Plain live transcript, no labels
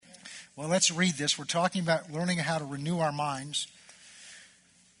Well, let's read this. We're talking about learning how to renew our minds.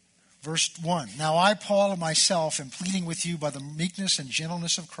 Verse 1. Now I, Paul, myself, am pleading with you by the meekness and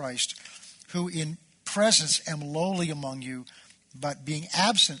gentleness of Christ, who in presence am lowly among you, but being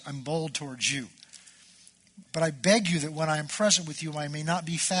absent, I'm bold towards you. But I beg you that when I am present with you, I may not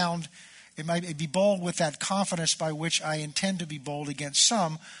be found, it might be bold with that confidence by which I intend to be bold against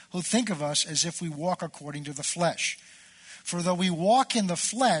some who think of us as if we walk according to the flesh. For though we walk in the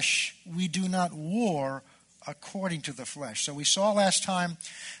flesh, we do not war according to the flesh. So we saw last time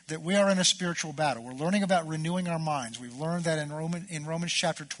that we are in a spiritual battle. We're learning about renewing our minds. We've learned that in Romans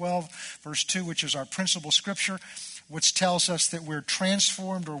chapter 12, verse 2, which is our principal scripture, which tells us that we're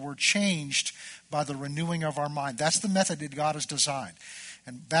transformed or we're changed by the renewing of our mind. That's the method that God has designed.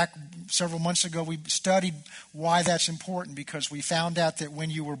 And back several months ago, we studied why that's important, because we found out that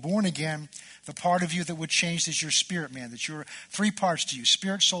when you were born again, the part of you that would change is your spirit man, that you're three parts to you: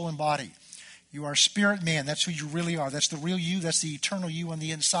 spirit, soul, and body. You are spirit man. That's who you really are. That's the real you. That's the eternal you on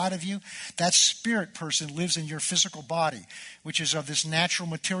the inside of you. That spirit person lives in your physical body, which is of this natural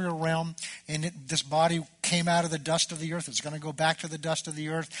material realm. And this body came out of the dust of the earth. It's going to go back to the dust of the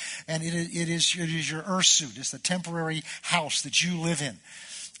earth. And it is your earth suit. It's the temporary house that you live in.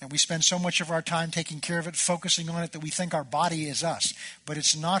 And we spend so much of our time taking care of it, focusing on it, that we think our body is us. But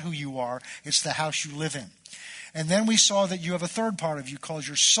it's not who you are. It's the house you live in. And then we saw that you have a third part of you called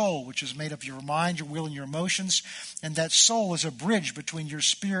your soul, which is made up of your mind, your will, and your emotions. And that soul is a bridge between your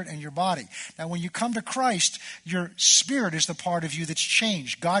spirit and your body. Now, when you come to Christ, your spirit is the part of you that's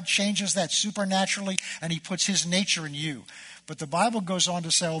changed. God changes that supernaturally, and he puts his nature in you. But the Bible goes on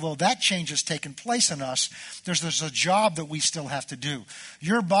to say, although that change has taken place in us, there's a job that we still have to do.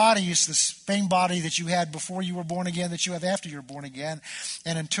 Your body is the same body that you had before you were born again, that you have after you're born again.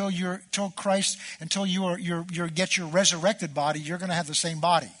 And until you get your resurrected body, you're going to have the same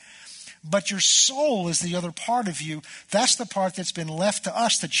body. But your soul is the other part of you. That's the part that's been left to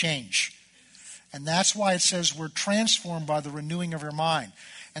us to change. And that's why it says we're transformed by the renewing of your mind.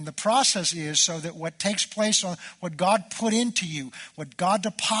 And the process is so that what takes place on what God put into you, what God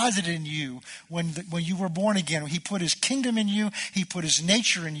deposited in you when you were born again, he put his kingdom in you, he put his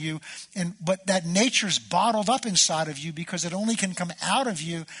nature in you, but that nature is bottled up inside of you because it only can come out of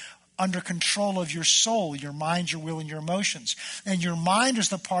you under control of your soul, your mind, your will, and your emotions. And your mind is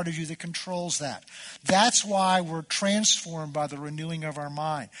the part of you that controls that. That's why we're transformed by the renewing of our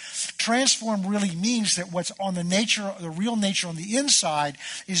mind. Transform really means that what's on the real nature on the inside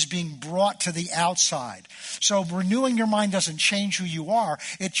is being brought to the outside. So renewing your mind doesn't change who you are.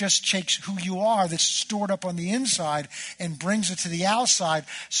 It just takes who you are that's stored up on the inside and brings it to the outside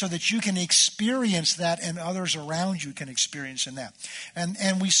so that you can experience that and others around you can experience in that.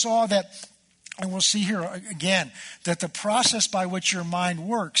 And we saw that, and we'll see here again, that the process by which your mind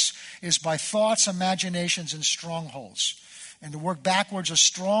works is by thoughts, imaginations, and strongholds. And to work backwards, a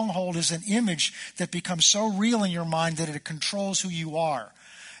stronghold is an image that becomes so real in your mind that it controls who you are.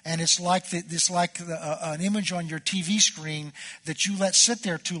 And it's like an image on your TV screen that you let sit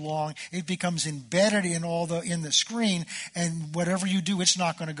there too long. It becomes embedded in the screen, and whatever you do, it's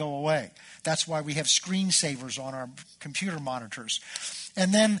not going to go away. That's why we have screensavers on our computer monitors.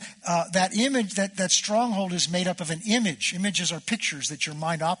 And then that image, that stronghold is made up of an image. Images are pictures that your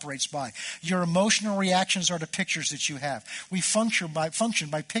mind operates by. Your emotional reactions are the pictures that you have. We function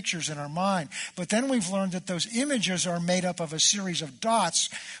by pictures in our mind. But then we've learned that those images are made up of a series of dots,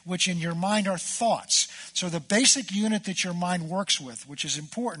 which in your mind are thoughts. So the basic unit that your mind works with, which is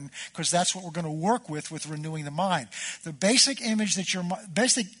important because that's what we're going to work with renewing the mind. The basic image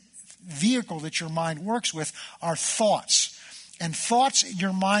basic vehicle that your mind works with are thoughts. And thoughts,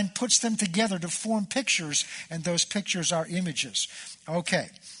 your mind puts them together to form pictures, and those pictures are images. Okay.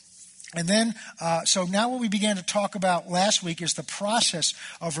 And then, so now what we began to talk about last week is the process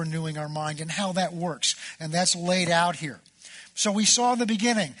of renewing our mind and how that works. And that's laid out here. So we saw in the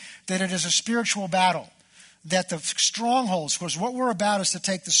beginning that it is a spiritual battle. That the strongholds, because what we're about is to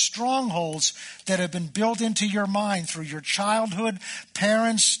take the strongholds that have been built into your mind through your childhood,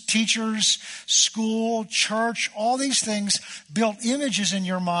 parents, teachers, school, church, all these things built images in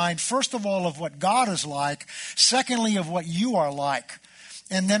your mind, first of all, of what God is like, secondly, of what you are like,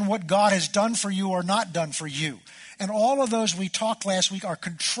 and then what God has done for you or not done for you. And all of those we talked last week are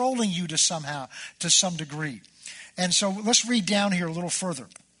controlling you to some degree. And so let's read down here a little further.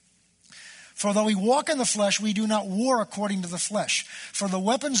 For though we walk in the flesh, we do not war according to the flesh. For the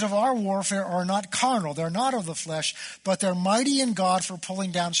weapons of our warfare are not carnal. They're not of the flesh, but they're mighty in God for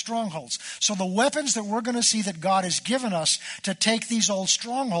pulling down strongholds. So the weapons that we're going to see that God has given us to take these old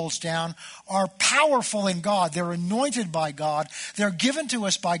strongholds down are powerful in God. They're anointed by God. They're given to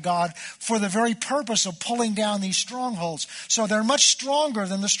us by God for the very purpose of pulling down these strongholds. So they're much stronger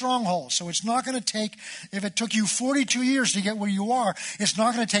than the strongholds. So it's not going to take, if it took you 42 years to get where you are, it's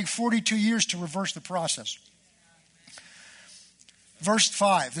not going to take 42 years to reverse the process. Verse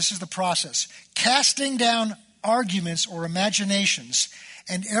 5, this is the process. Casting down arguments or imaginations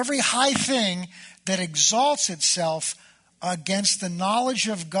and every high thing that exalts itself against the knowledge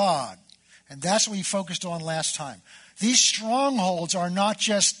of God. And that's what we focused on last time. These strongholds are not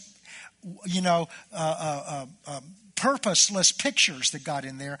just, purposeless pictures that got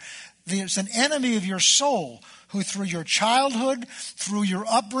in there. There's an enemy of your soul who through your childhood, through your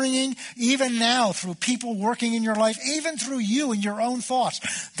upbringing, even now through people working in your life, even through you and your own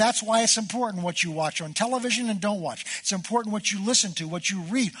thoughts. That's why it's important what you watch on television and don't watch. It's important what you listen to, what you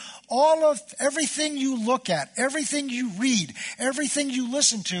read. Everything you look at, everything you read, everything you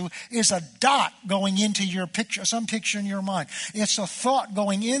listen to is a dot going into your picture, some picture in your mind. It's a thought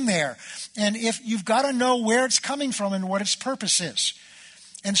going in there. And if you've got to know where it's coming from and what its purpose is.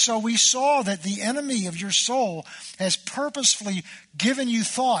 And so we saw that the enemy of your soul has purposefully given you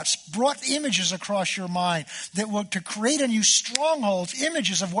thoughts, brought images across your mind that will to create in you strongholds,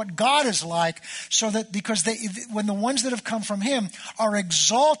 images of what God is like, so that because when the ones that have come from him are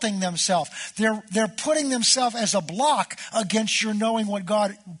exalting themselves, they're putting themselves as a block against your knowing what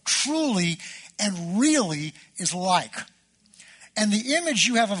God truly and really is like. And the image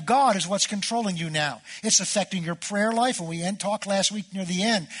you have of God is what's controlling you now. It's affecting your prayer life. And we talked last week near the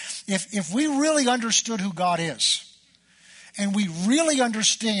end. If we really understood who God is, and we really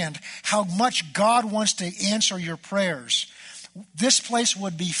understand how much God wants to answer your prayers, this place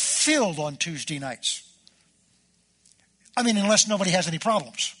would be filled on Tuesday nights. I mean, unless nobody has any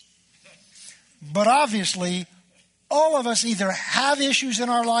problems. But obviously, all of us either have issues in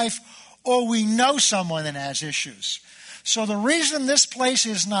our life or we know someone that has issues. So the reason this place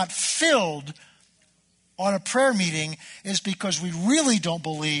is not filled on a prayer meeting is because we really don't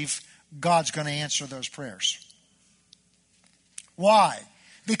believe God's going to answer those prayers. Why?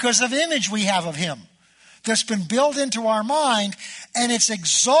 Because of image we have of him that's been built into our mind, and it's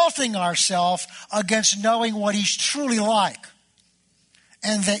exalting ourselves against knowing what he's truly like.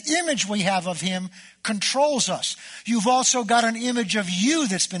 And the image we have of him controls us. You've also got an image of you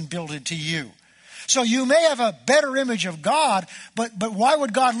that's been built into you. So you may have a better image of God, but why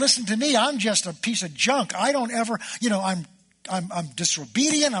would God listen to me? I'm just a piece of junk. I don't ever, I'm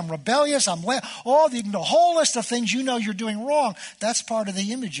disobedient, I'm rebellious, the whole list of things you're doing wrong. That's part of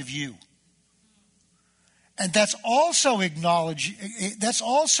the image of you. And that's also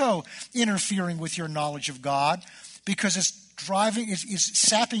interfering with your knowledge of God, because it's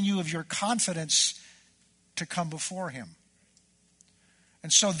sapping you of your confidence to come before him.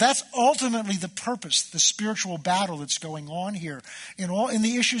 And so that's ultimately the purpose, the spiritual battle that's going on here in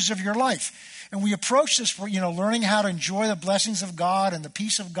the issues of your life. And we approach this for, learning how to enjoy the blessings of God and the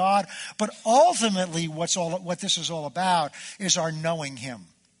peace of God. But ultimately what this is all about is our knowing him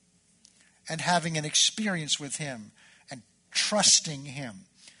and having an experience with him and trusting him.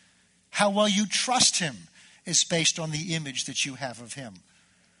 How well you trust him is based on the image that you have of him.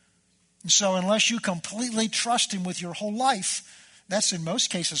 And so unless you completely trust him with your whole life, that's in most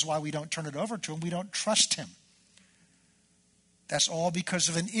cases why we don't turn it over to him. We don't trust him. That's all because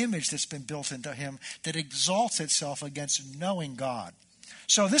of an image that's been built into him that exalts itself against knowing God.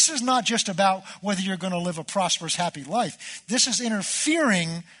 So this is not just about whether you're going to live a prosperous, happy life. This is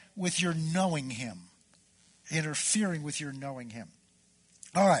interfering with your knowing him. Interfering with your knowing him.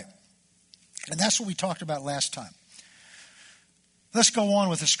 All right. And that's what we talked about last time. Let's go on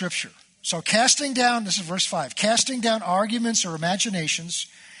with the scripture. So casting down, this is verse 5, casting down arguments or imaginations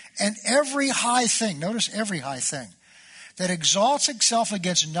and every high thing, notice every high thing, that exalts itself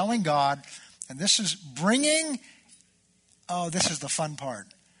against knowing God, and this is bringing, this is the fun part,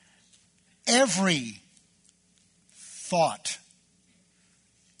 every thought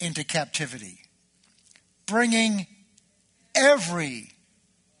into captivity. Bringing every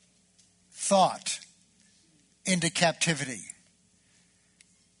thought into captivity.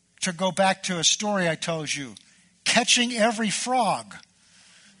 To go back to a story I told you, catching every frog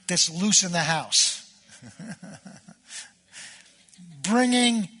that's loose in the house.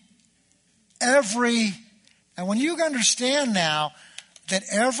 Bringing and when you understand now that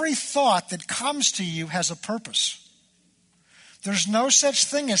every thought that comes to you has a purpose. There's no such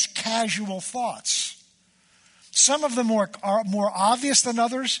thing as casual thoughts. Some of them are more obvious than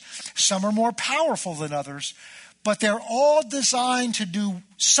others. Some are more powerful than others. But they're all designed to do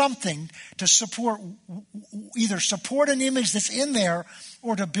something to either support an image that's in there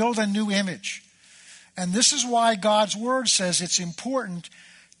or to build a new image. And this is why God's Word says it's important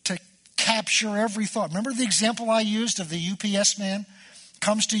to capture every thought. Remember the example I used of the UPS man?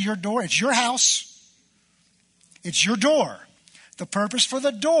 Comes to your door. It's your house. It's your door. The purpose for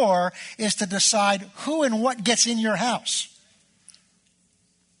the door is to decide who and what gets in your house.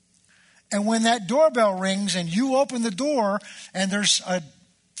 And when that doorbell rings and you open the door and there's a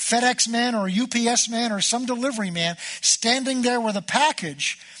FedEx man or a UPS man or some delivery man standing there with a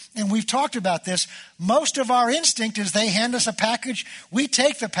package, and we've talked about this, most of our instinct is they hand us a package, we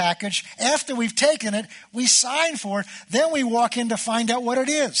take the package, after we've taken it, we sign for it, then we walk in to find out what it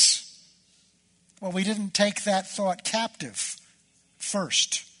is. Well, we didn't take that thought captive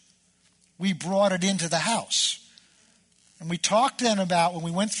first. We brought it into the house. And we talked then about, when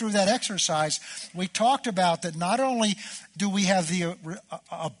we went through that exercise, we talked about that not only do we have the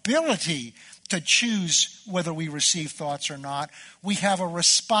ability to choose whether we receive thoughts or not, we have a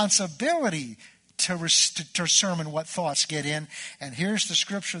responsibility to determine what thoughts get in. And here's the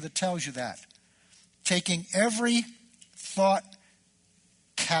scripture that tells you that. Taking every thought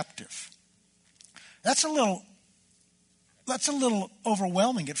captive. That's a little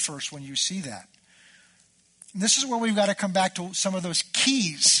overwhelming at first when you see that. And this is where we've got to come back to some of those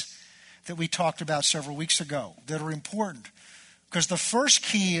keys that we talked about several weeks ago that are important. Because the first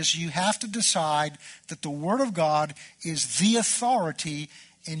key is you have to decide that the Word of God is the authority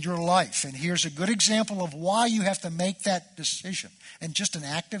in your life. And here's a good example of why you have to make that decision, and just an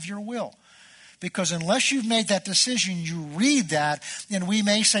act of your will. Because unless you've made that decision, you read that, and we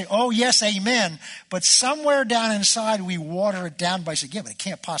may say, oh, yes, amen. But somewhere down inside, we water it down by saying, yeah, but it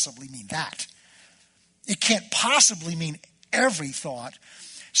can't possibly mean that. It can't possibly mean every thought.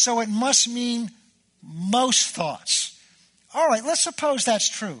 So it must mean most thoughts. All right, let's suppose that's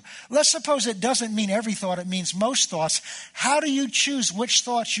true. Let's suppose it doesn't mean every thought, it means most thoughts. How do you choose which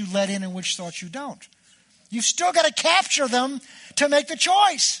thoughts you let in and which thoughts you don't? You've still got to capture them to make the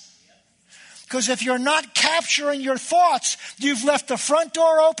choice. Because if you're not capturing your thoughts, you've left the front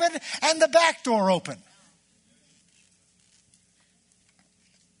door open and the back door open.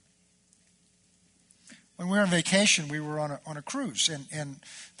 When we were on vacation, we were on a cruise, and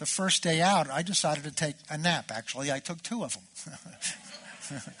the first day out, I decided to take a nap. Actually, I took 2 of them.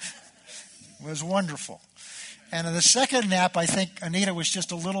 It was wonderful. And in the second nap, I think Anita was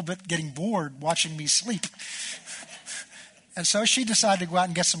just a little bit getting bored watching me sleep. And so she decided to go out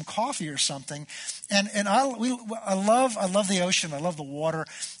and get some coffee or something. And I love the ocean. I love the water.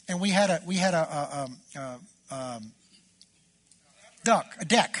 And we had a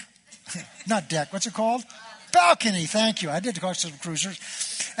deck. Not deck. What's it called? Balcony. Thank you. I did go to some cruisers.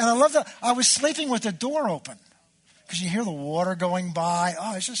 And I was sleeping with the door open because you hear the water going by.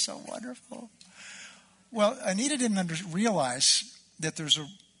 Oh, it's just so wonderful. Well, Anita didn't realize that there's a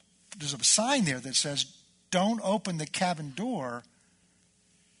sign there that says, don't open the cabin door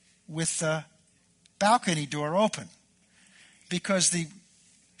with the balcony door open. Because the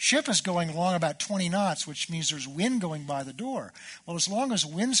ship is going along about 20 knots, which means there's wind going by the door. Well, as long as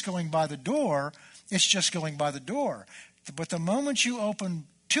wind's going by the door, it's just going by the door. But the moment you open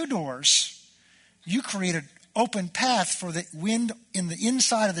 2 doors, you create an open path for the wind in the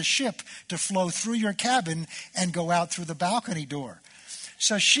inside of the ship to flow through your cabin and go out through the balcony door.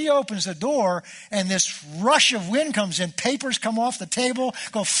 So she opens the door, and this rush of wind comes in. Papers come off the table,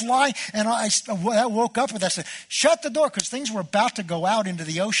 go flying. And I woke up with that. I said, shut the door, because things were about to go out into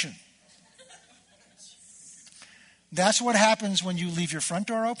the ocean. That's what happens when you leave your front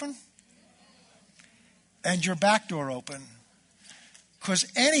door open and your back door open.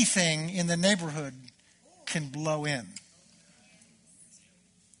 Because anything in the neighborhood can blow in.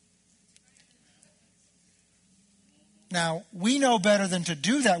 Now, we know better than to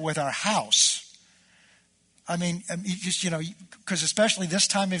do that with our house. I mean, because especially this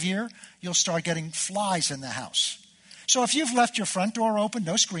time of year, you'll start getting flies in the house. So if you've left your front door open,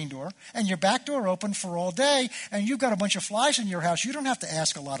 no screen door, and your back door open for all day, and you've got a bunch of flies in your house, you don't have to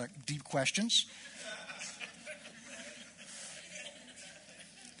ask a lot of deep questions.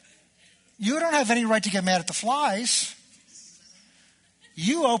 You don't have any right to get mad at the flies.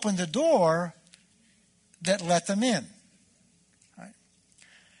 You opened the door that let them in.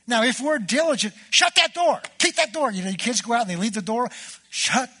 Now, if we're diligent, shut that door. Keep that door. Your kids go out and they leave the door.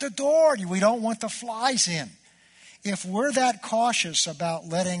 Shut the door. We don't want the flies in. If we're that cautious about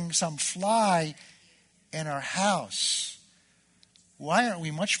letting some fly in our house, why aren't we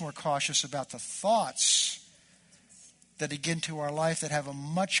much more cautious about the thoughts that get into our life that have a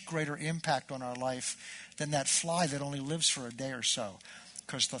much greater impact on our life than that fly that only lives for a day or so?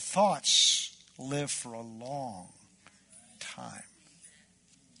 Because the thoughts live for a long time.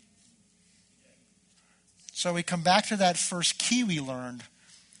 So we come back to that first key we learned,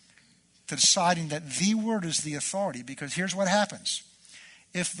 to deciding that the Word is the authority, because here's what happens.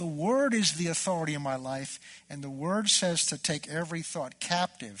 If the Word is the authority in my life, and the Word says to take every thought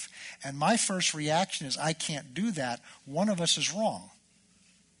captive, and my first reaction is, I can't do that, one of us is wrong.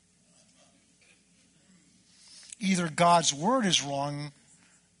 Either God's Word is wrong,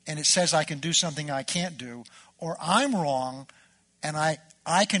 and it says I can do something I can't do, or I'm wrong, and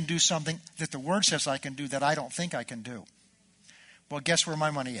I can do something that the Word says I can do that I don't think I can do. Well, guess where my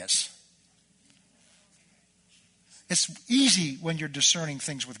money is? It's easy when you're discerning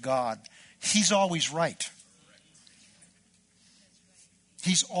things with God. He's always right.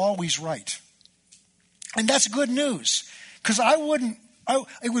 He's always right. And that's good news. Because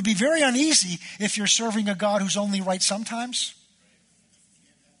it would be very uneasy if you're serving a God who's only right sometimes.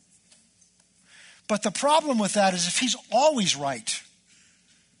 But the problem with that is if he's always right,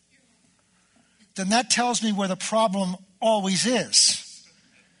 then that tells me where the problem always is.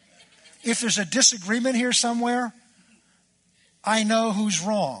 If there's a disagreement here somewhere, I know who's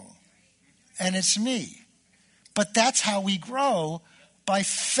wrong, and it's me. But that's how we grow, by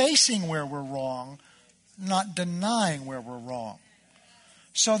facing where we're wrong, not denying where we're wrong.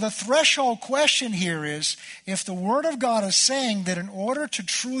 So the threshold question here is, if the Word of God is saying that in order to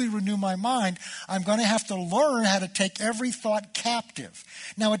truly renew my mind, I'm going to have to learn how to take every thought captive.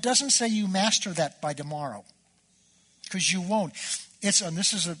 Now, it doesn't say you master that by tomorrow, because you won't. This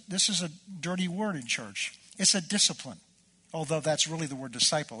is a dirty word in church. It's a discipline. Although that's really the word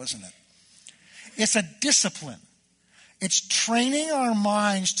disciple, isn't it? It's a discipline. It's training our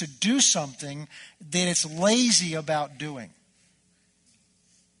minds to do something that it's lazy about doing.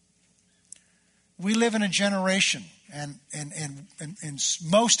 We live in a generation, and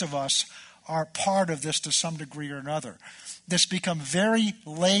most of us are part of this to some degree or another, that's become very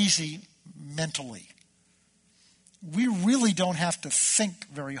lazy mentally. We really don't have to think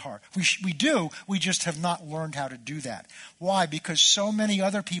very hard. We do, we just have not learned how to do that. Why? Because so many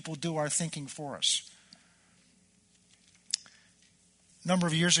other people do our thinking for us. A number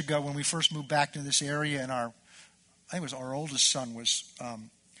of years ago, when we first moved back to this area, and I think it was our oldest son was,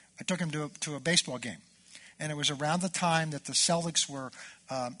 I took him to a baseball game. And it was around the time that the Celtics were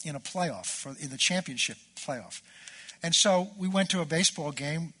in a playoff, in the championship playoff. And so we went to a baseball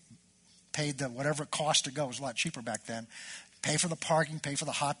game, paid the whatever it cost to go. It was a lot cheaper back then. Pay for the parking, pay for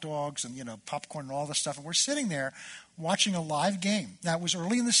the hot dogs and, popcorn and all this stuff. And we're sitting there watching a live game. Now, it was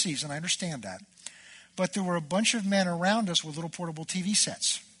early in the season. I understand that. But there were a bunch of men around us with little portable TV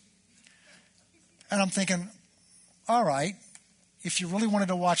sets. And I'm thinking, all right, if you really wanted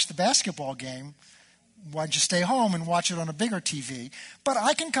to watch the basketball game, why'd you stay home and watch it on a bigger TV? But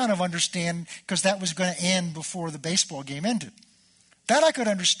I can kind of understand, because that was going to end before the baseball game ended. That I could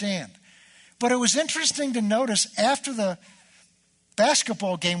understand. But it was interesting to notice after the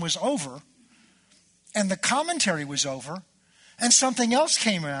basketball game was over and the commentary was over and something else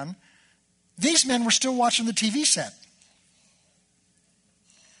came in, these men were still watching the TV set.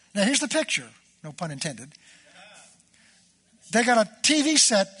 Now here's the picture, no pun intended. They got a TV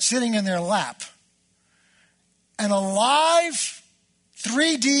set sitting in their lap and a live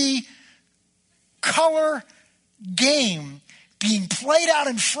 3D color game being played out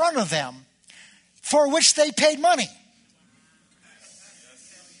in front of them, for which they paid money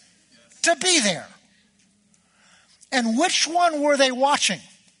to be there. And which one were they watching?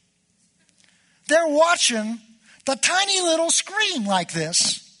 They're watching the tiny little screen like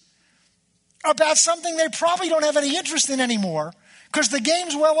this about something they probably don't have any interest in anymore, because the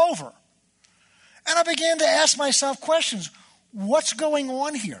game's well over. And I began to ask myself questions. What's going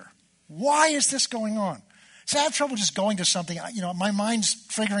on here? Why is this going on? So I have trouble just going to something. My mind's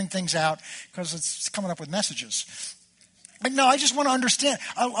figuring things out because it's coming up with messages. But no, I just want to understand.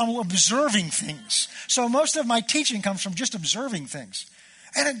 I'm observing things. So most of my teaching comes from just observing things.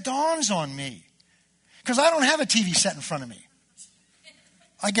 And it dawns on me, because I don't have a TV set in front of me.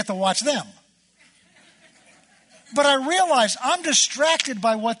 I get to watch them. But I realize I'm distracted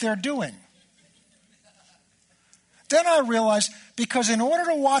by what they're doing. Then I realize, because in order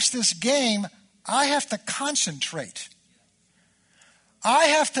to watch this game, I have to concentrate. I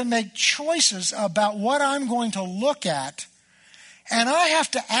have to make choices about what I'm going to look at, and I have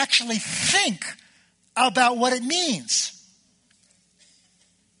to actually think about what it means.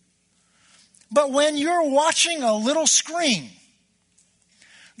 But when you're watching a little screen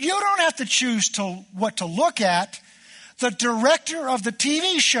You don't have to choose what to look at. The director of the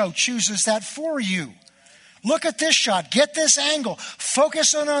TV show chooses that for you. Look at this shot. Get this angle.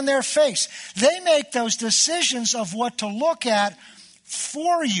 Focus in on their face. They make those decisions of what to look at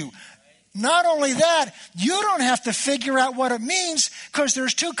for you. Not only that, you don't have to figure out what it means because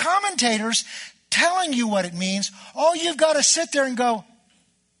there's two commentators telling you what it means. All you've got to sit there and go,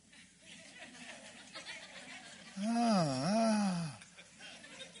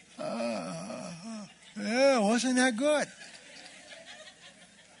 yeah, wasn't that good?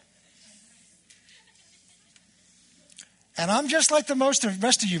 And I'm just like the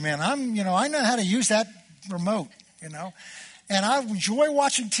rest of you, man. I know how to use that remote, and I enjoy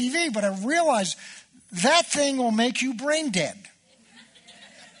watching TV, but I realize that thing will make you brain dead.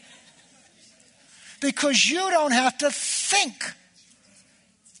 Because you don't have to think.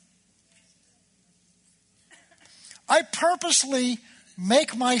 I purposely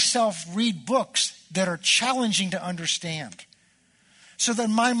make myself read books that are challenging to understand so that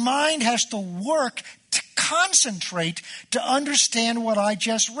my mind has to work to concentrate to understand what I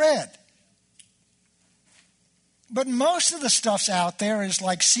just read. But most of the stuff's out there is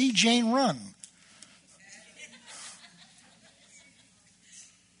like see Jane run.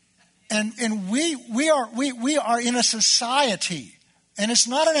 And we are in a society, and it's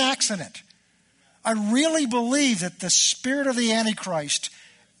not an accident. I really believe that the spirit of the Antichrist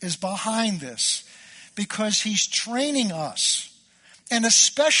is behind this because he's training us, and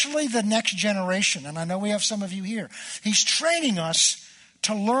especially the next generation. And I know we have some of you here. He's training us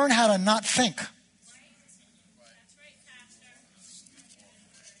to learn how to not think.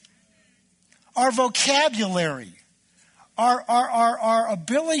 Our vocabulary, our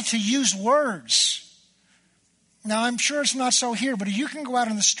ability to use words. Now, I'm sure it's not so here, but you can go out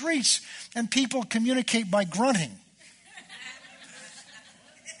in the streets and people communicate by grunting.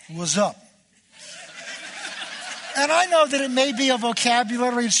 What's up? And I know that it may be a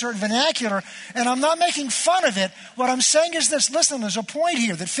vocabulary and certain vernacular, and I'm not making fun of it. What I'm saying is this. Listen, there's a point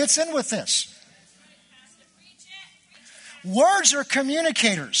here that fits in with this. Words are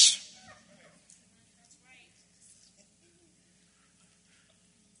communicators.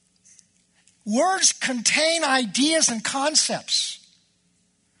 Words contain ideas and concepts.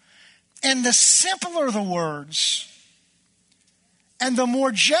 And the simpler the words, and the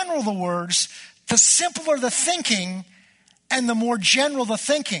more general the words, the simpler the thinking, and the more general the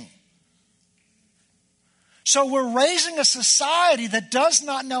thinking. So we're raising a society that does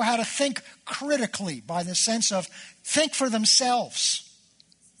not know how to think critically, by the sense of think for themselves.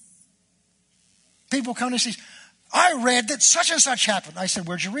 People come to see, I read that such and such happened. I said,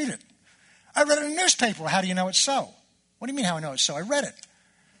 where'd you read it? I read it in a newspaper. How do you know it's so? What do you mean how I know it's so? I read it.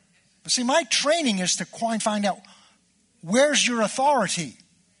 But see, my training is to find out, where's your authority?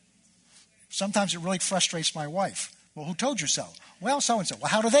 Sometimes it really frustrates my wife. Well, who told you so? Well, so-and-so. Well,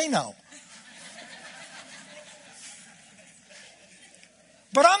 how do they know?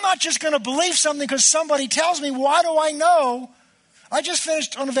 But I'm not just going to believe something because somebody tells me. Why do I know? I just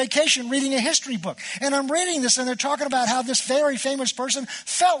finished on a vacation reading a history book. And I'm reading this, and they're talking about how this very famous person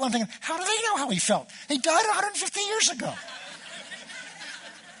felt. I'm thinking, how do they know how he felt? He died 150 years ago.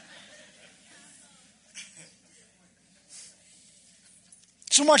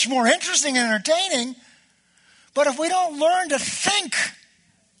 So much more interesting and entertaining. But if we don't learn to think,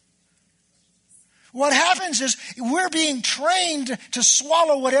 what happens is we're being trained to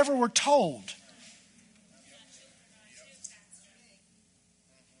swallow whatever we're told.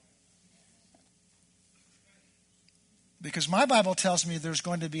 Because my Bible tells me there's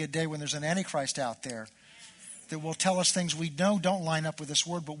going to be a day when there's an Antichrist out there that will tell us things we know don't line up with this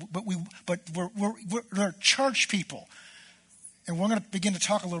word, but we're church people. And we're going to begin to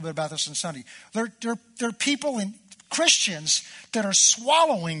talk a little bit about this on Sunday. There are people, Christians, that are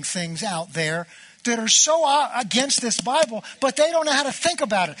swallowing things out there that are so against this Bible, but they don't know how to think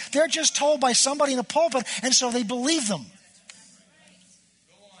about it. They're just told by somebody in a pulpit, and so they believe them.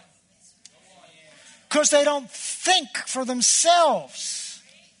 Because they don't think for themselves.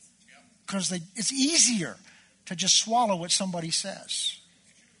 Because it's easier to just swallow what somebody says.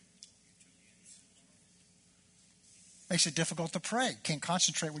 Makes it difficult to pray. Can't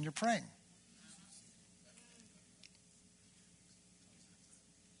concentrate when you're praying.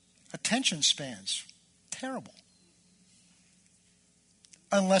 Attention spans. Terrible.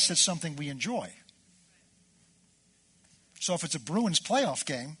 Unless it's something we enjoy. So if it's a Bruins playoff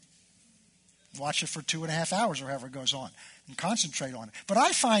game, watch it for 2.5 hours or however it goes on and concentrate on it. But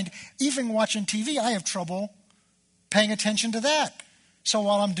I find even watching TV, I have trouble paying attention to that. So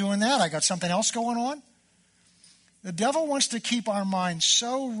while I'm doing that, I got something else going on. The devil wants to keep our minds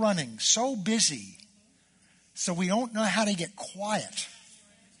so running, so busy, so we don't know how to get quiet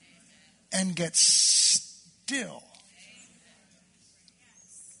and get still.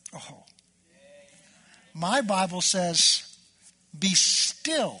 Oh. My Bible says, be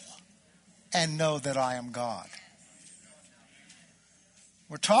still and know that I am God.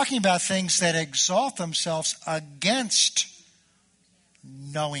 We're talking about things that exalt themselves against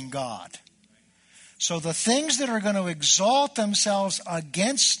knowing God. So the things that are going to exalt themselves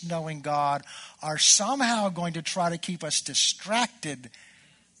against knowing God are somehow going to try to keep us distracted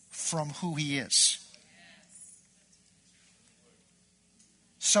from who He is.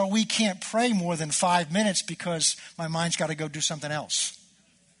 So we can't pray more than 5 minutes because my mind's got to go do something else.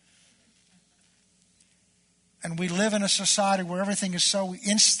 And we live in a society where everything is so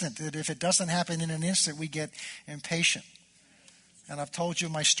instant that if it doesn't happen in an instant, we get impatient. And I've told you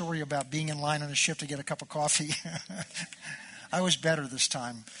my story about being in line on a ship to get a cup of coffee. I was better this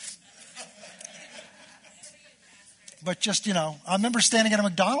time. But just, I remember standing at a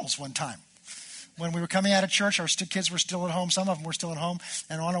McDonald's one time. When we were coming out of church, our kids were still at home. Some of them were still at home.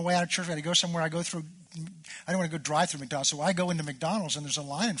 And on our way out of church, we had to go somewhere. I didn't want to go drive through McDonald's. So I go into McDonald's and there's a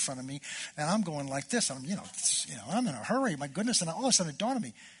line in front of me. And I'm going like this. I'm in a hurry. My goodness. And all of a sudden it dawned on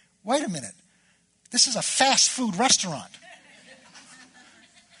me, wait a minute. This is a fast food restaurant.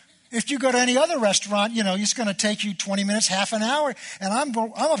 If you go to any other restaurant, it's going to take you 20 minutes, half an hour. And I'm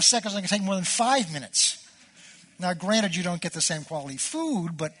upset because it's going to take more than 5 minutes. Now, granted, you don't get the same quality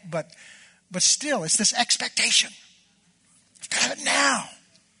food, but still, it's this expectation. I've got to have it now.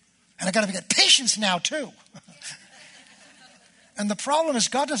 And I've got to get patience now, too. And the problem is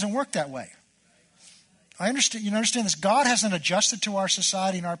God doesn't work that way. You understand this? God hasn't adjusted to our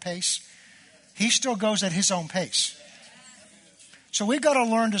society and our pace. He still goes at His own pace. So we've got to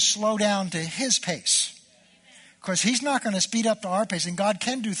learn to slow down to His pace. Because He's not going to speed up to our pace. And God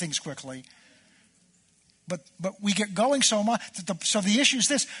can do things quickly. But we get going so much. So the issue is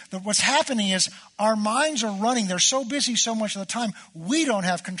this. That what's happening is our minds are running. They're so busy so much of the time, we don't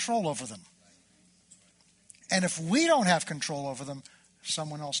have control over them. And if we don't have control over them,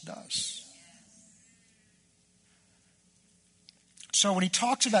 someone else does. So when he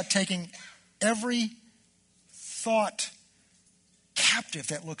talks about taking every thought captive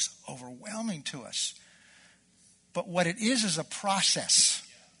that looks overwhelming to us, but what it is a process.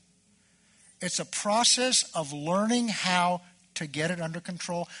 It's a process of learning how to get it under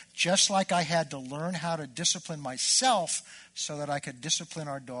control, just like I had to learn how to discipline myself so that I could discipline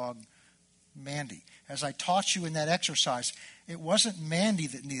our dog, Mandy. As I taught you in that exercise, it wasn't Mandy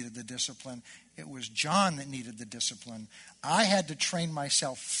that needed the discipline. It was John that needed the discipline. I had to train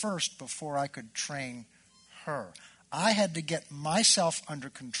myself first before I could train her. I had to get myself under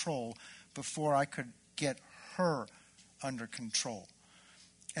control before I could get her under control.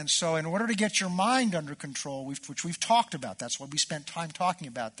 And so in order to get your mind under control, which we've talked about, that's why we spent time talking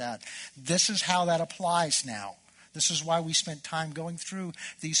about that, this is how that applies now. This is why we spent time going through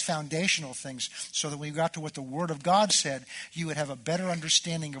these foundational things, so that when we got to what the Word of God said, you would have a better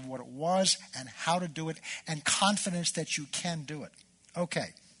understanding of what it was and how to do it, and confidence that you can do it.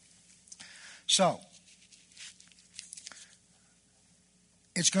 Okay. So,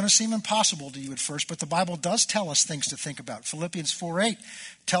 it's going to seem impossible to you at first, but the Bible does tell us things to think about. Philippians 4:8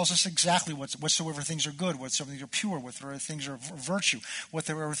 tells us exactly whatsoever things are good, whatsoever things are pure, whatsoever things are virtue,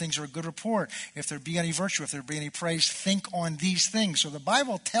 whatsoever things are a good report. If there be any virtue, if there be any praise, think on these things. So the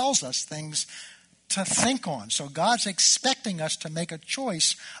Bible tells us things to think on. So God's expecting us to make a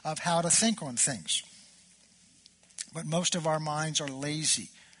choice of how to think on things. But most of our minds are lazy.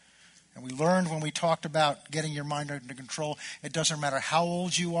 And we learned when we talked about getting your mind under control, it doesn't matter how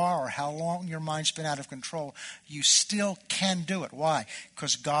old you are or how long your mind's been out of control, you still can do it. Why?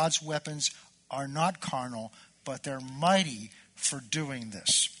 Because God's weapons are not carnal, but they're mighty for doing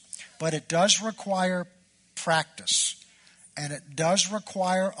this. But it does require practice. And it does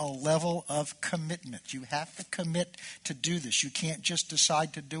require a level of commitment. You have to commit to do this. You can't just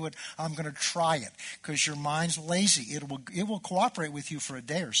decide to do it. I'm going to try it. Because your mind's lazy. It will cooperate with you for a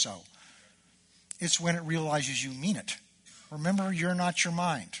day or so. It's when it realizes you mean it. Remember, you're not your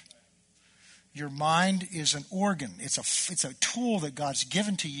mind. Your mind is an organ. It's a tool that God's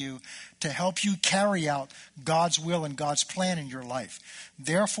given to you to help you carry out God's will and God's plan in your life.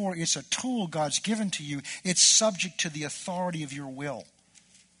 Therefore, it's a tool God's given to you. It's subject to the authority of your will.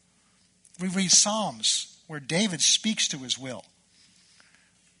 We read Psalms where David speaks to his will.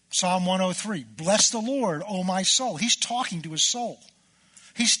 Psalm 103, bless the Lord, O my soul. He's talking to his soul.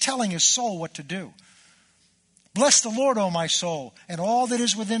 He's telling his soul what to do. Bless the Lord, O my soul, and all that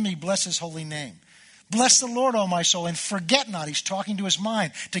is within me, bless his holy name. Bless the Lord, O my soul, and forget not. He's talking to his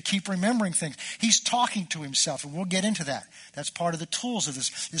mind to keep remembering things. He's talking to himself, and we'll get into that. That's part of the tools of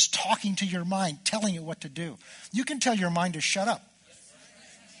this talking to your mind, telling it what to do. You can tell your mind to shut up.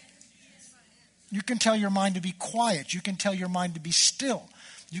 You can tell your mind to be quiet. You can tell your mind to be still.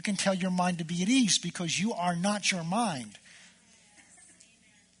 You can tell your mind to be at ease because you are not your mind.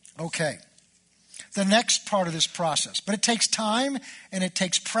 Okay. The next part of this process. But it takes time and it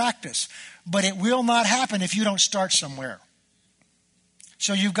takes practice. But it will not happen if you don't start somewhere.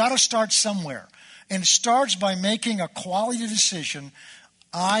 So you've got to start somewhere. And it starts by making a quality decision.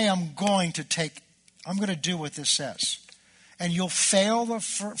 I'm going to do what this says. And you'll fail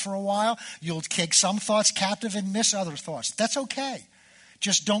for a while. You'll take some thoughts captive and miss other thoughts. That's okay.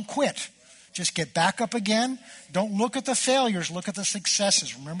 Just don't quit. Just get back up again. Don't look at the failures. Look at the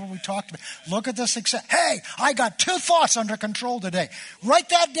successes. Remember we talked about, look at the success. Hey, I got 2 thoughts under control today. Write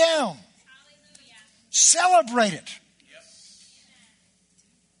that down. Celebrate it.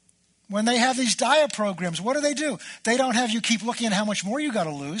 When they have these diet programs, what do? They don't have you keep looking at how much more you got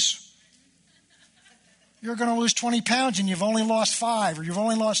to lose. You're going to lose 20 pounds and you've only lost 5 or you've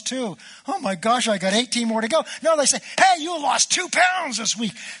only lost 2. Oh my gosh, I got 18 more to go. No, they say, hey, you lost 2 pounds this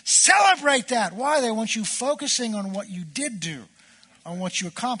week. Celebrate that. Why? They want you focusing on what you did do, on what you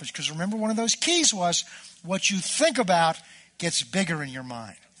accomplished. Because remember, one of those keys was what you think about gets bigger in your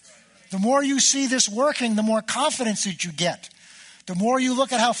mind. The more you see this working, the more confidence that you get. The more you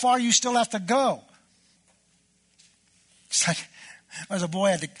look at how far you still have to go. It's like, as a boy,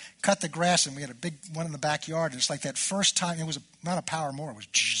 I had to cut the grass, and we had a big one in the backyard. And it's like that first time, it was not a power mower. It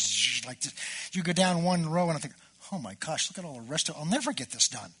was like this. You go down one row, and I think, oh my gosh, look at all the rest of it. I'll never get this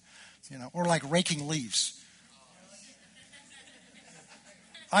done. Or like raking leaves.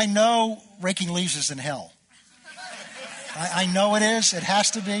 I know raking leaves is in hell. I know it is. It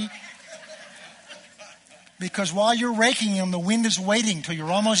has to be. Because while you're raking them, the wind is waiting till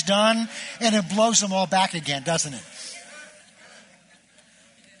you're almost done, and it blows them all back again, doesn't it?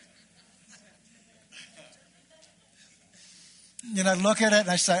 I look at it and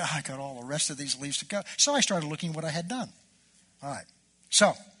I say, I got all the rest of these leaves to go. So I started looking at what I had done. All right.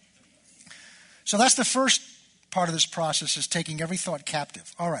 So that's the first part of this process, is taking every thought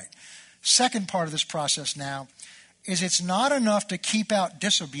captive. All right. Second part of this process now is it's not enough to keep out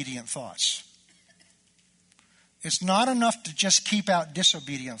disobedient thoughts. It's not enough to just keep out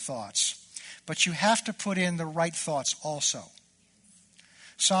disobedient thoughts, but you have to put in the right thoughts also.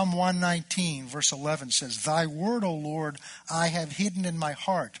 Psalm 119, verse 11 says, Thy word, O Lord, I have hidden in my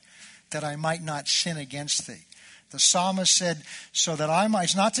heart, that I might not sin against thee. The psalmist said, so that I might,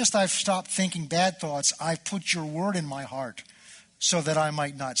 it's not just I've stopped thinking bad thoughts, I've put your word in my heart, so that I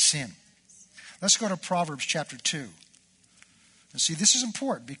might not sin. Let's go to Proverbs chapter 2. And see, this is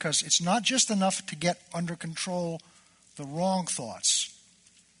important, because it's not just enough to get under control the wrong thoughts.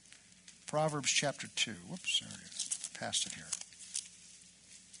 Proverbs chapter 2. Whoops, there it is. Passed it here.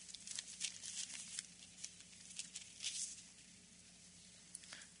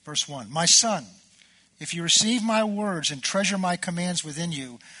 Verse 1, My son, if you receive my words and treasure my commands within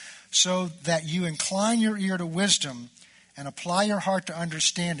you, so that you incline your ear to wisdom and apply your heart to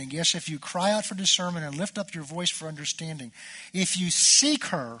understanding. Yes, if you cry out for discernment and lift up your voice for understanding. If you seek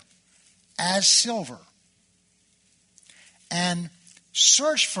her as silver and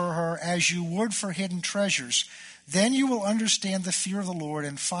search for her as you would for hidden treasures, then you will understand the fear of the Lord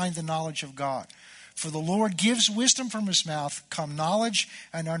and find the knowledge of God. For the Lord gives wisdom from his mouth, come knowledge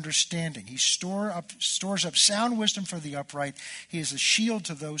and understanding. He stores up sound wisdom for the upright. He is a shield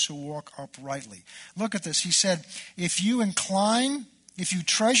to those who walk uprightly. Look at this. He said, if you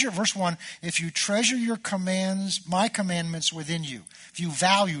treasure, verse 1, if you treasure your commands, my commandments within you, if you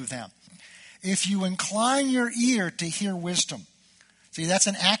value them, if you incline your ear to hear wisdom. See, that's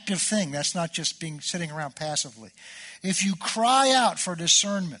an active thing. That's not just sitting around passively. If you cry out for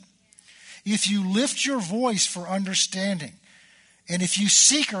discernment, if you lift your voice for understanding, and if you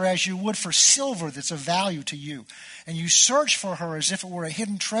seek her as you would for silver that's of value to you, and you search for her as if it were a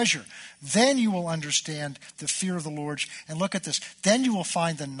hidden treasure, then you will understand the fear of the Lord. And look at this. Then you will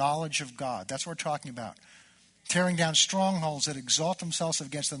find the knowledge of God. That's what we're talking about. Tearing down strongholds that exalt themselves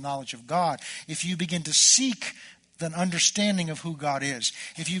against the knowledge of God. If you begin to seek the understanding of who God is,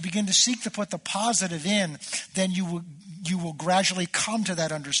 if you begin to seek to put the positive in, then you will gradually come to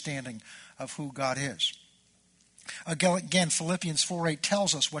that understanding of who God is. Again, Philippians 4:8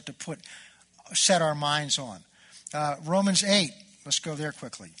 tells us what to set our minds on. Romans 8, let's go there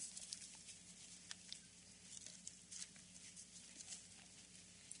quickly.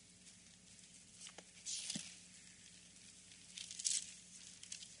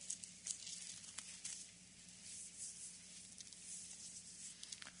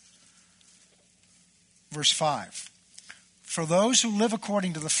 Verse 5. For those who live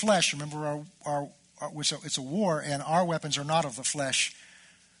according to the flesh, remember it's a war, and our weapons are not of the flesh.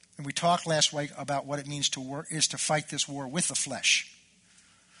 And we talked last week about what it means to fight this war with the flesh.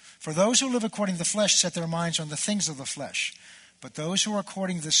 For those who live according to the flesh set their minds on the things of the flesh, but those who are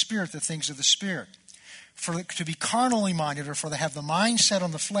according to the Spirit, the things of the Spirit. For to be carnally minded, or for to have the mind set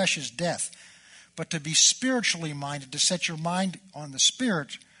on the flesh, is death. But to be spiritually minded, to set your mind on the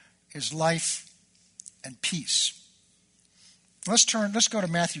Spirit, is life and peace. Let's go to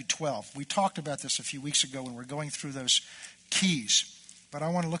Matthew 12. We talked about this a few weeks ago when we were going through those keys. But I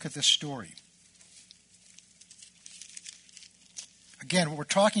want to look at this story. Again, what we're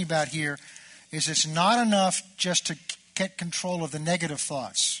talking about here is it's not enough just to get control of the negative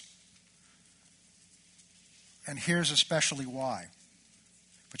thoughts. And here's especially why.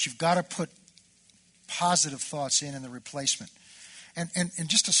 But you've got to put positive thoughts in the replacement. And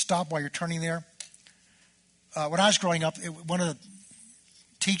just to stop while you're turning there, when I was growing up, one of the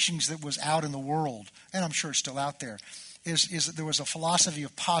teachings that was out in the world, and I'm sure it's still out there, is that there was a philosophy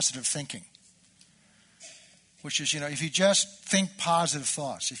of positive thinking. Which is, if you just think positive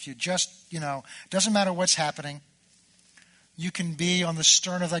thoughts, if you just, doesn't matter what's happening, you can be on the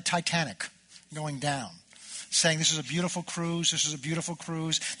stern of the Titanic going down, saying this is a beautiful cruise, this is a beautiful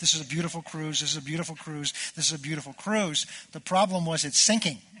cruise, this is a beautiful cruise, this is a beautiful cruise, this is a beautiful cruise. The problem was it's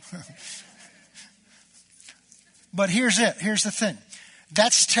sinking. But here's the thing.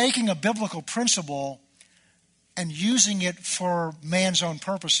 That's taking a biblical principle and using it for man's own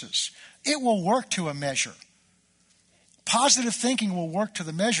purposes. It will work to a measure. Positive thinking will work to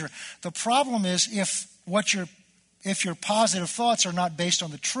the measure. The problem is if your positive thoughts are not based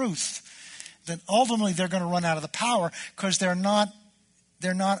on the truth, then ultimately they're going to run out of the power because they're not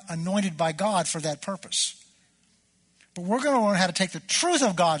anointed by God for that purpose. But we're going to learn how to take the truth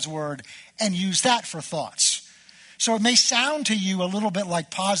of God's word and use that for thoughts. So it may sound to you a little bit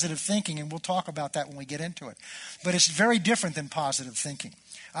like positive thinking, and we'll talk about that when we get into it. But it's very different than positive thinking.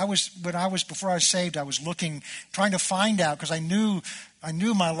 Before I was saved, I was trying to find out, because I knew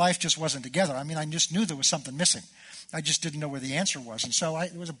my life just wasn't together. I just knew there was something missing. I just didn't know where the answer was. And so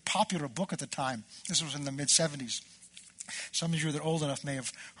it was a popular book at the time. This was in the mid-'70s. Some of you that are old enough may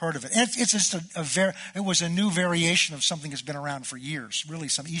have heard of it. And it's just it was a new variation of something that's been around for years, really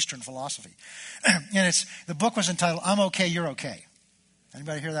some Eastern philosophy. And the book was entitled, I'm Okay, You're Okay.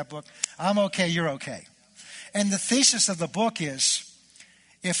 Anybody hear that book? I'm Okay, You're Okay. And the thesis of the book is,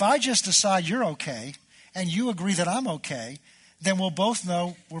 if I just decide you're okay and you agree that I'm okay, then we'll both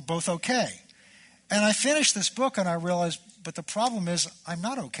know we're both okay. And I finished this book and I realized, but the problem is I'm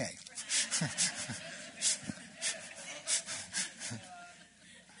not okay.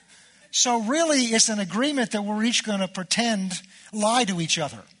 So really it's an agreement that we're each going to lie to each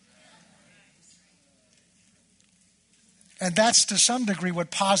other. And that's to some degree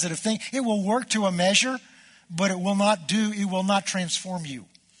what positive thinking. It will work to a measure, but it will not transform you.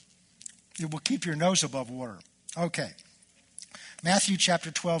 It will keep your nose above water. Okay. Matthew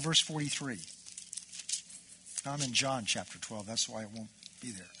chapter 12, verse 43. I'm in John chapter 12. That's why it won't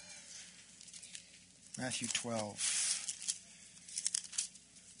be there. Matthew 12.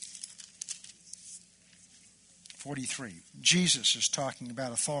 43. Jesus is talking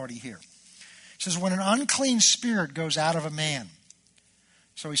about authority here. It says, when an unclean spirit goes out of a man.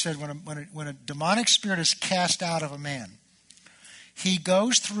 So he said, when a demonic spirit is cast out of a man, he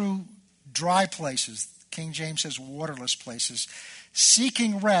goes through dry places, King James says waterless places,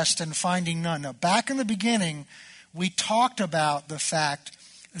 seeking rest and finding none. Now, back in the beginning, we talked about the fact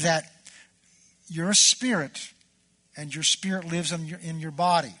that you're a spirit, and your spirit lives in your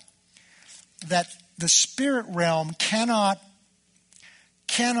body. That the spirit realm cannot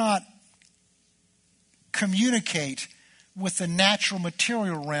communicate with the natural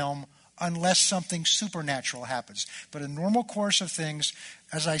material realm unless something supernatural happens. But in normal course of things,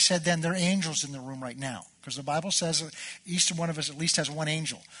 as I said then, there are angels in the room right now. Because the Bible says each one of us at least has one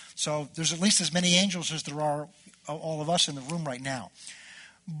angel. So there's at least as many angels as there are all of us in the room right now.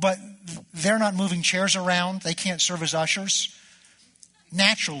 But they're not moving chairs around. They can't serve as ushers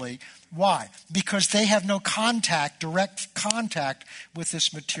naturally. Why? Because they have no direct contact with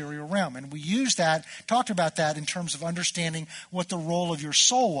this material realm. And we talked about that in terms of understanding what the role of your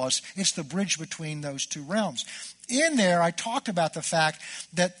soul was. It's the bridge between those two realms. In there, I talked about the fact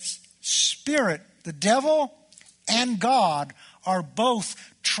that spirit, the devil and God, are both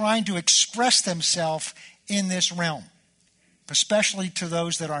trying to express themselves in this realm, especially to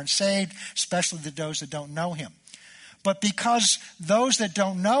those that aren't saved, especially to those that don't know him. But because those that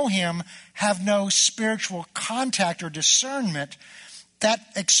don't know him have no spiritual contact or discernment, that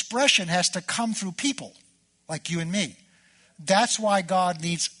expression has to come through people like you and me. That's why God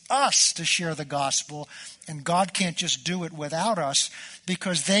needs us to share the gospel, and God can't just do it without us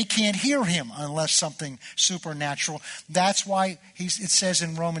because they can't hear him unless something supernatural. That's why it says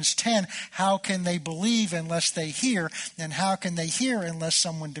in Romans 10, how can they believe unless they hear? And how can they hear unless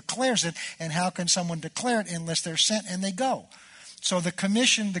someone declares it? And how can someone declare it unless they're sent and they go? So the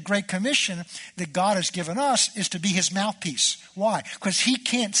commission, the Great Commission that God has given us is to be his mouthpiece. Why? Because he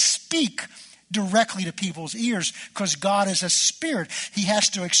can't speak directly to people's ears because God is a spirit. He has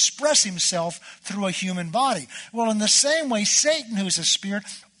to express himself through a human body. Well, in the same way, Satan, who's a spirit,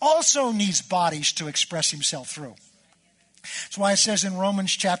 also needs bodies to express himself through. That's why it says in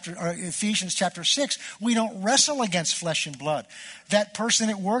Ephesians chapter 6, we don't wrestle against flesh and blood. That person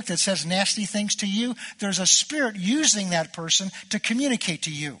at work that says nasty things to you, there's a spirit using that person to communicate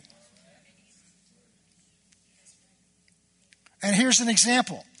to you. And here's an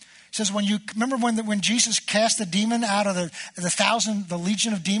example. It says remember when Jesus cast the demon out of the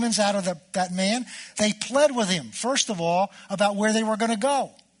legion of demons out of that man, they pled with him, first of all, about where they were going to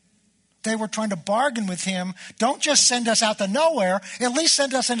go. They were trying to bargain with him. Don't just send us out to nowhere. At least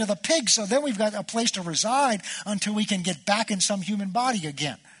send us into the pigs so then we've got a place to reside until we can get back in some human body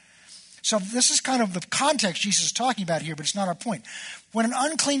again. So this is kind of the context Jesus is talking about here, but it's not our point. When an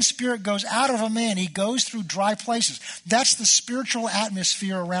unclean spirit goes out of a man, he goes through dry places. That's the spiritual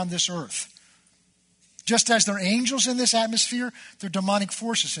atmosphere around this earth. Just as there are angels in this atmosphere, there are demonic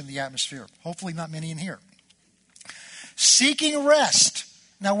forces in the atmosphere. Hopefully not many in here. Seeking rest.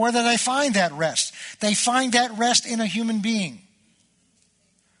 Now, where do they find that rest? They find that rest in a human being.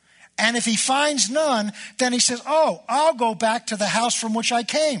 And if he finds none, then he says, I'll go back to the house from which I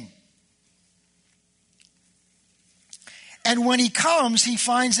came. And when he comes, he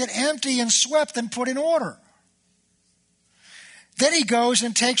finds it empty and swept and put in order. Then he goes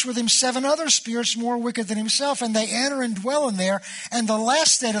and takes with him 7 other spirits more wicked than himself, and they enter and dwell in there. And the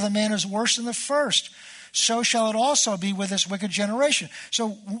last state of the man is worse than the first. So shall it also be with this wicked generation.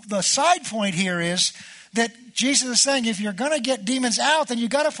 So the side point here is that Jesus is saying if you're going to get demons out, then you've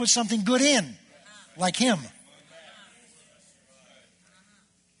got to put something good in, like him.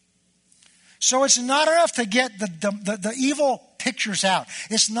 So it's not enough to get the evil pictures out.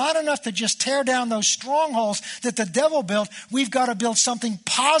 It's not enough to just tear down those strongholds that the devil built. We've got to build something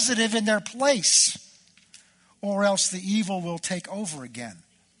positive in their place, or else the evil will take over again.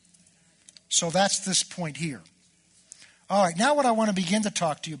 So that's this point here. All right, now what I want to begin to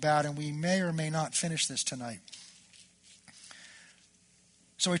talk to you about, and we may or may not finish this tonight.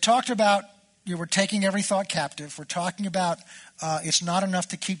 So we talked about we're taking every thought captive. We're talking about it's not enough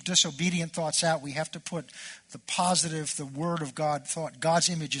to keep disobedient thoughts out. We have to put the positive, the Word of God thought, God's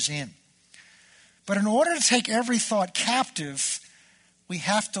images in. But in order to take every thought captive, we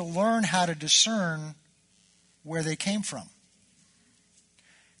have to learn how to discern where they came from.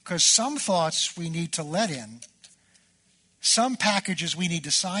 Because some thoughts we need to let in, some packages we need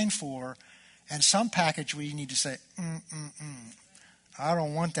to sign for, and some package we need to say, I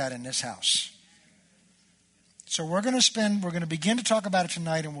don't want that in this house. So we're going to begin to talk about it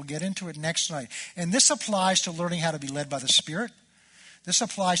tonight, and we'll get into it next night. And this applies to learning how to be led by the Spirit. This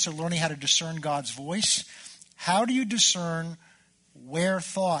applies to learning how to discern God's voice. How do you discern where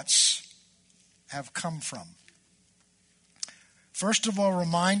thoughts have come from? First of all,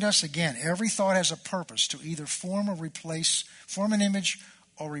 remind us again, every thought has a purpose to either form an image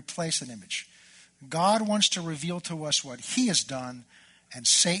or replace an image. God wants to reveal to us what he has done, and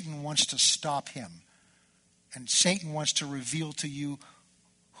Satan wants to stop him. And Satan wants to reveal to you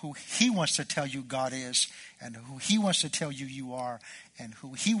who he wants to tell you God is, and who he wants to tell you you are, and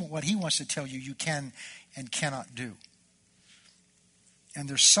what he wants to tell you you can and cannot do. And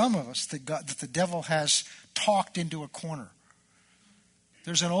there's some of us that the devil has talked into a corner.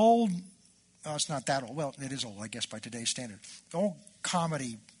 There's an old, it's not that old, well, it is old, I guess, by today's standard, old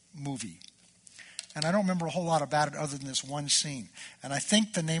comedy movie. And I don't remember a whole lot about it other than this one scene. And I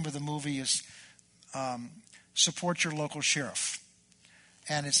think the name of the movie is Support Your Local Sheriff.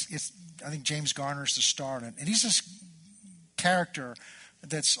 And it's I think James Garner's the star in it. And he's this character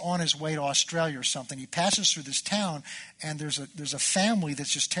that's on his way to Australia or something. He passes through this town, and there's a family that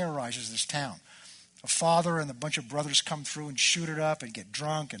just terrorizes this town. A father and a bunch of brothers come through and shoot it up and get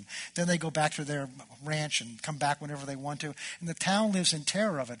drunk, and then they go back to their ranch and come back whenever they want to. And the town lives in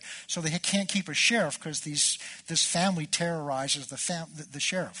terror of it, so they can't keep a sheriff because this family terrorizes the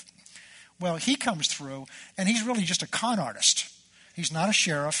sheriff. Well, he comes through, and he's really just a con artist. He's not a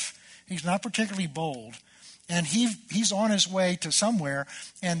sheriff. He's not particularly bold, and he's on his way to somewhere,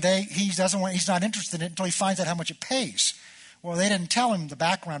 and he's not interested in it until he finds out how much it pays. Well, they didn't tell him the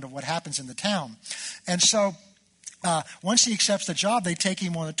background of what happens in the town. And so once he accepts the job, they take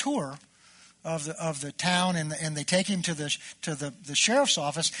him on a tour of the town, and they take him to the sheriff's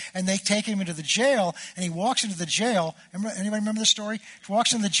office, and they take him into the jail, and he walks into the jail. Anybody remember this story? He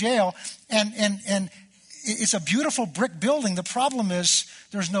walks into the jail, and it's a beautiful brick building. The problem is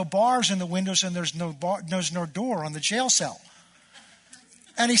there's no bars in the windows, and there's no door on the jail cell.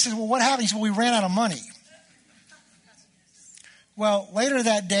 And he says, well, what happened? He said, well, we ran out of money. Well, later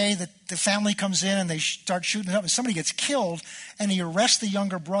that day, the family comes in, and they start shooting it up, and somebody gets killed, and he arrests the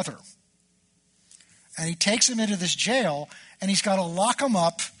younger brother. And he takes him into this jail, and he's got to lock him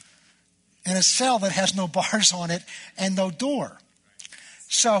up in a cell that has no bars on it and no door.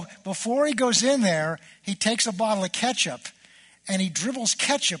 So before he goes in there, he takes a bottle of ketchup, and he dribbles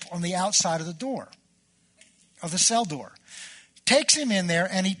ketchup on the outside of the door, of the cell door. Takes him in there,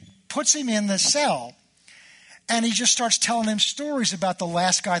 and he puts him in the cell, and he just starts telling him stories about the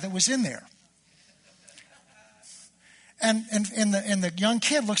last guy that was in there. And the young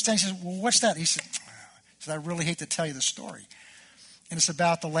kid looks down and says, well, what's that? He said, I really hate to tell you the story. And it's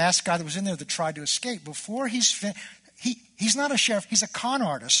about the last guy that was in there that tried to escape. Before he's not a sheriff, he's a con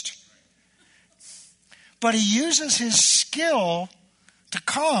artist. But he uses his skill to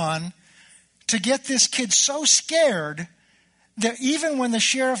con to get this kid so scared that even when the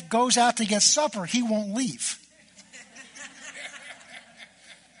sheriff goes out to get supper, he won't leave.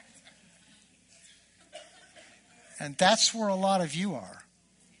 And that's where a lot of you are.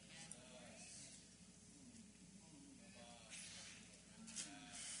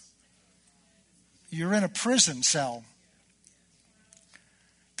 You're in a prison cell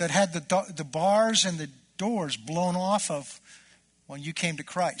that had the bars and the doors blown off of when you came to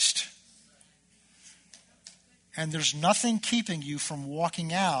Christ. And there's nothing keeping you from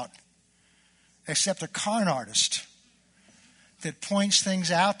walking out except a con artist that points things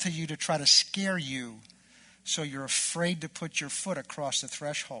out to you to try to scare you so you're afraid to put your foot across the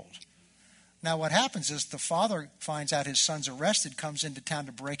threshold. Now what happens is the father finds out his son's arrested, comes into town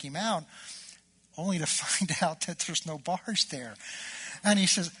to break him out, only to find out that there's no bars there. And he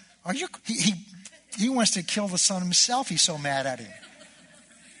says, he wants to kill the son himself. He's so mad at him.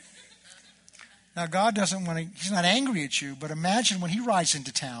 Now, God doesn't want to, he's not angry at you, but imagine when he rides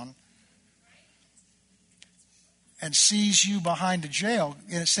into town and sees you behind a jail,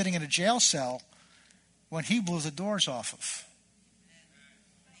 sitting in a jail cell, when he blew the doors off of.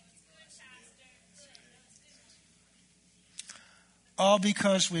 All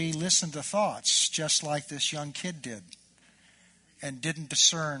because we listened to thoughts, just like this young kid did, and didn't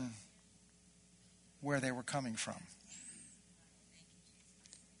discern where they were coming from.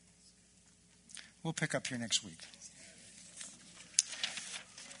 We'll pick up here next week.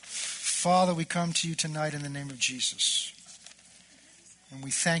 Father, we come to you tonight in the name of Jesus. And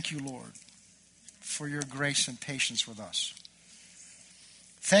we thank you, Lord, for your grace and patience with us.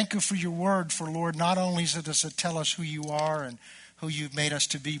 Thank you for your word, for Lord, not only does it tell us who you are and who you've made us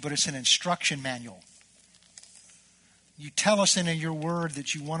to be, but it's an instruction manual. You tell us in your word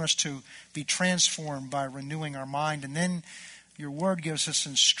that you want us to be transformed by renewing our mind, and then your word gives us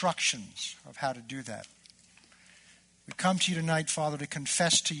instructions of how to do that. We come to you tonight, Father, to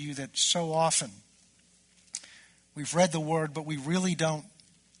confess to you that so often we've read the word, but we really don't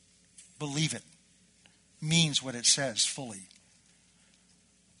believe it means what it says fully.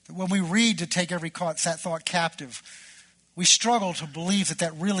 That when we read to take every thought captive, we struggle to believe that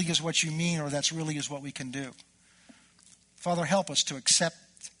that really is what you mean, or that's really is what we can do. Father, help us to accept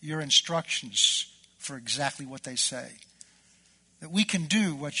your instructions for exactly what they say. That we can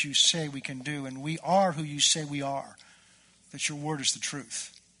do what you say we can do, and we are who you say we are. That your word is the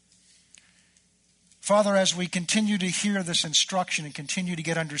truth. Father, as we continue to hear this instruction and continue to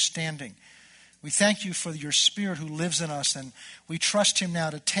get understanding, we thank you for your Spirit who lives in us, and we trust him now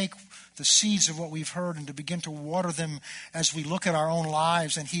to take the seeds of what we've heard and to begin to water them as we look at our own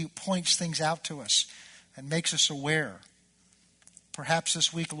lives, and he points things out to us and makes us aware. Perhaps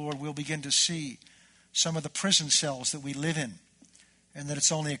this week, Lord, we'll begin to see some of the prison cells that we live in, and that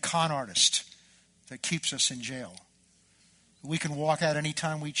it's only a con artist that keeps us in jail. We can walk out any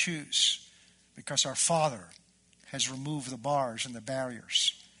time we choose because our Father has removed the bars and the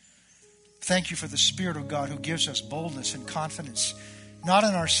barriers. Thank you for the Spirit of God who gives us boldness and confidence, not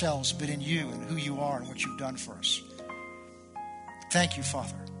in ourselves, but in you and who you are and what you've done for us. Thank you,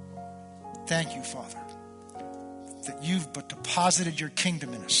 Father. Thank you, Father, that you've deposited your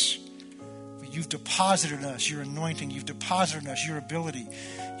kingdom in us. You've deposited in us your anointing. You've deposited in us your ability.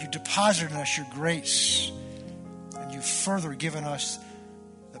 You've deposited in us your grace. And you've further given us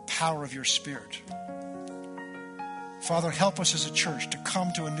the power of your Spirit. Father, help us as a church to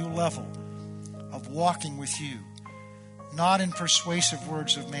come to a new level of walking with you, not in persuasive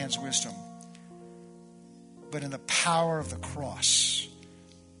words of man's wisdom, but in the power of the cross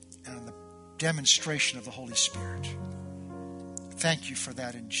and in the demonstration of the Holy Spirit. Thank you for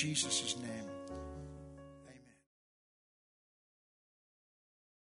that in Jesus' name.